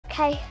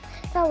Okay,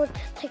 that would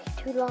take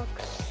too long.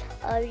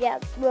 Oh yeah,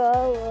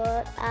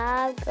 bro,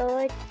 I'm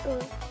good.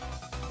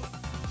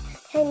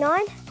 Hey, 9?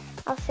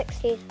 I was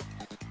 16.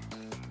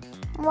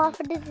 What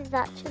if this is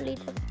actually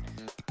just...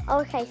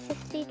 Okay,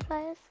 16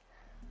 players.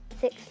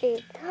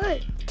 16.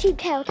 Team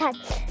tail time.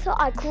 So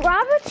I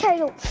grab a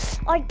tail,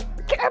 I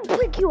get a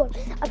blinky one,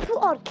 I put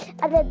on,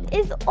 and then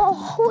this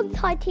whole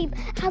entire team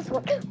has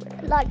one.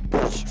 Like,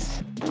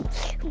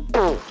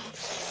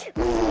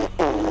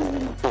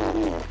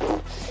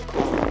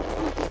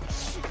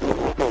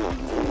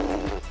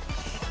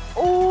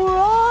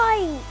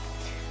 alright.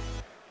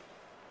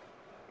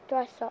 Do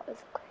I start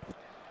with a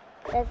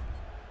quiz?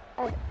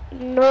 There's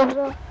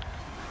another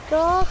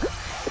dog.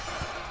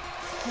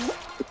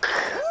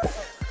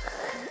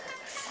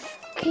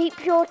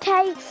 Keep your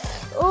tail.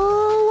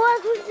 Oh,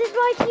 what was this,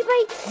 my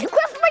teammate?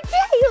 Grab my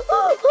tail!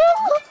 Oh.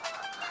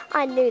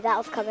 I knew that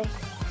was coming.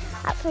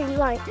 Absolutely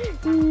right.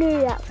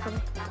 Knew that was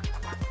coming.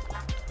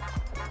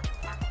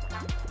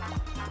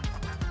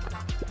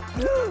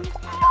 No!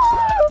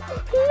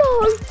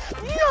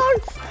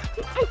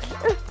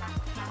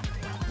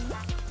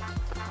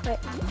 Wait.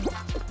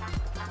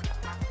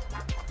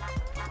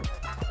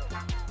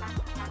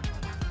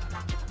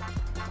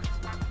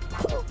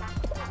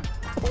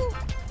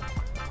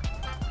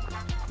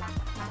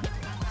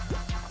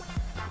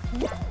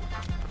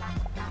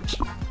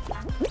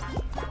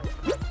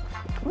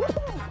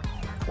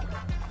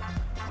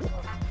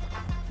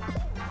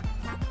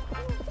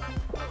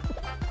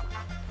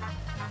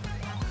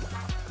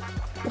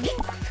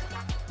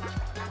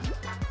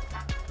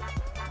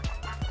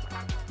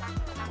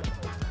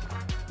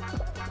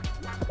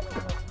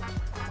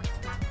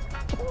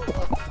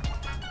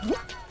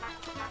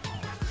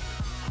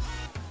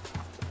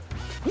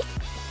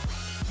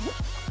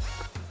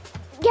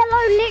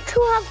 Yellow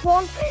literally has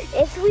one.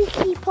 If we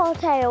keep our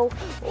tail,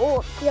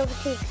 or the other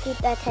teams keep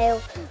their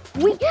tail,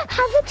 we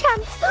have a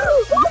chance.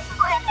 Oh,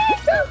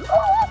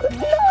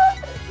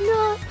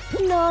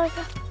 no.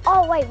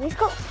 Oh wait, we've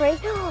got 3.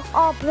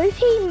 Our blue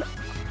team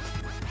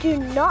do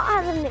not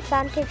have an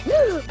advantage.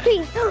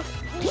 Please,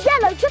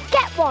 yellow, just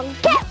get one.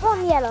 Get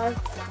one, yellow.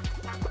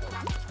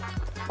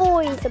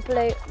 Or he's a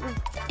blue. We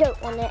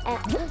don't want it.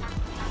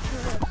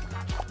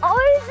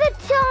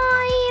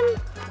 Overtime.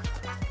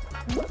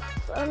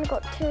 I only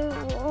got 2.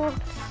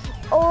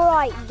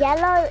 Alright,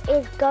 yellow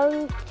is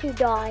going to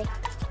die.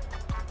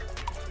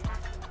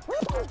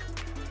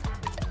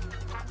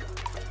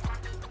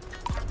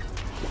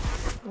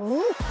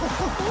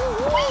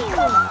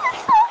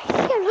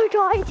 Yellow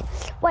died.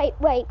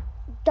 Wait.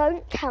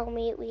 Don't tell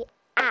me we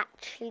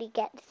actually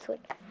get this one.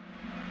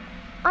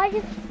 I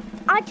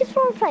just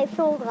want to play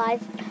Fall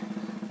Guys.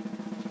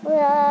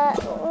 Well,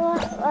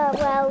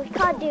 we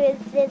can't do it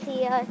this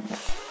video.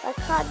 I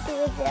can't do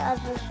it the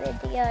other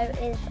video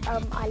is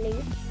I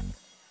lose.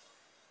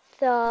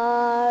 So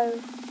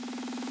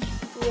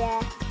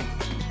yeah.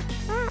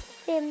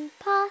 That's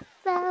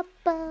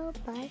impossible,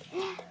 but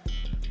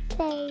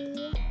say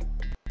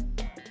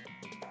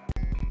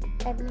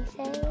let me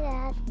say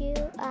that you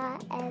are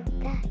and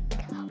that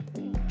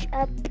comes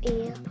up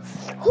here.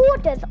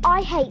 Hoarders,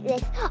 I hate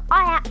this.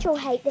 I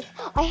actually hate this.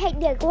 I hate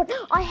the other one.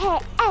 I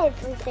hate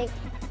everything.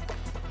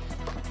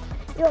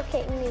 You're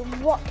kidding me.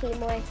 What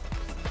team are we?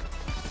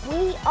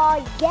 are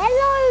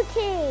yellow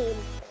team.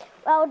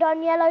 Well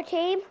done, yellow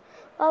team.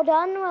 Well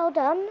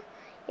done.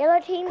 Yellow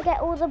team, get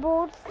all the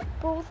balls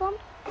on.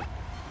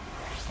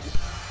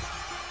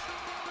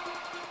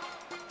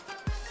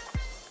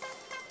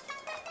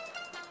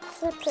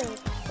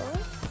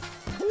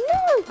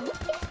 No!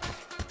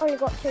 Only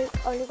got two.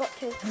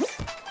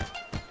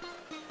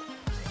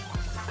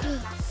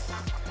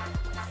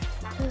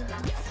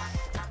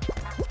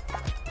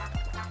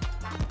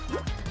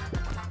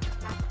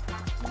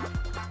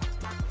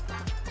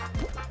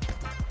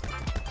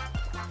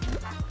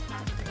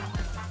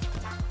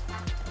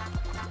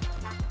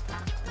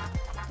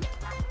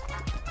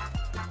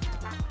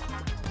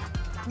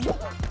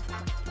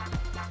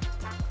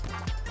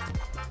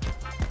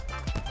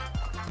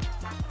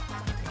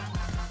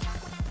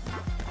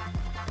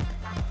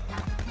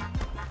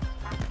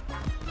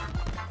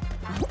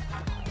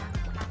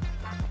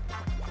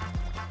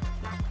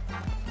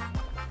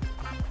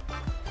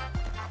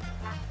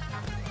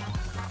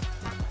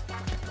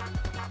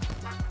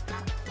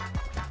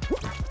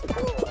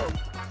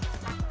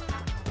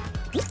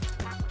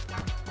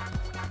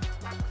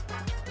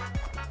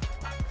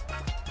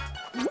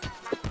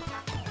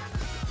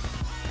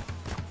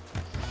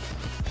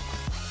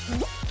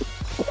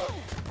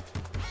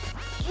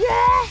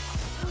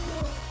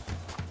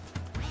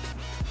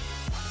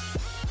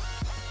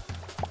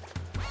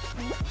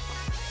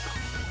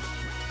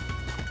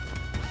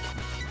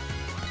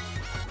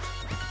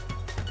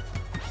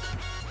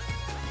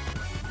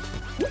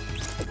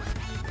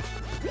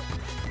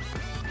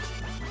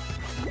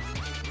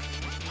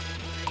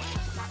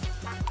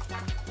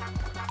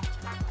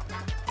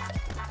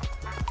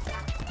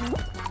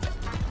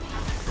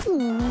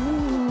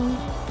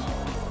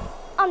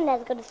 I'm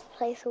never gonna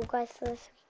play Fall Guys for this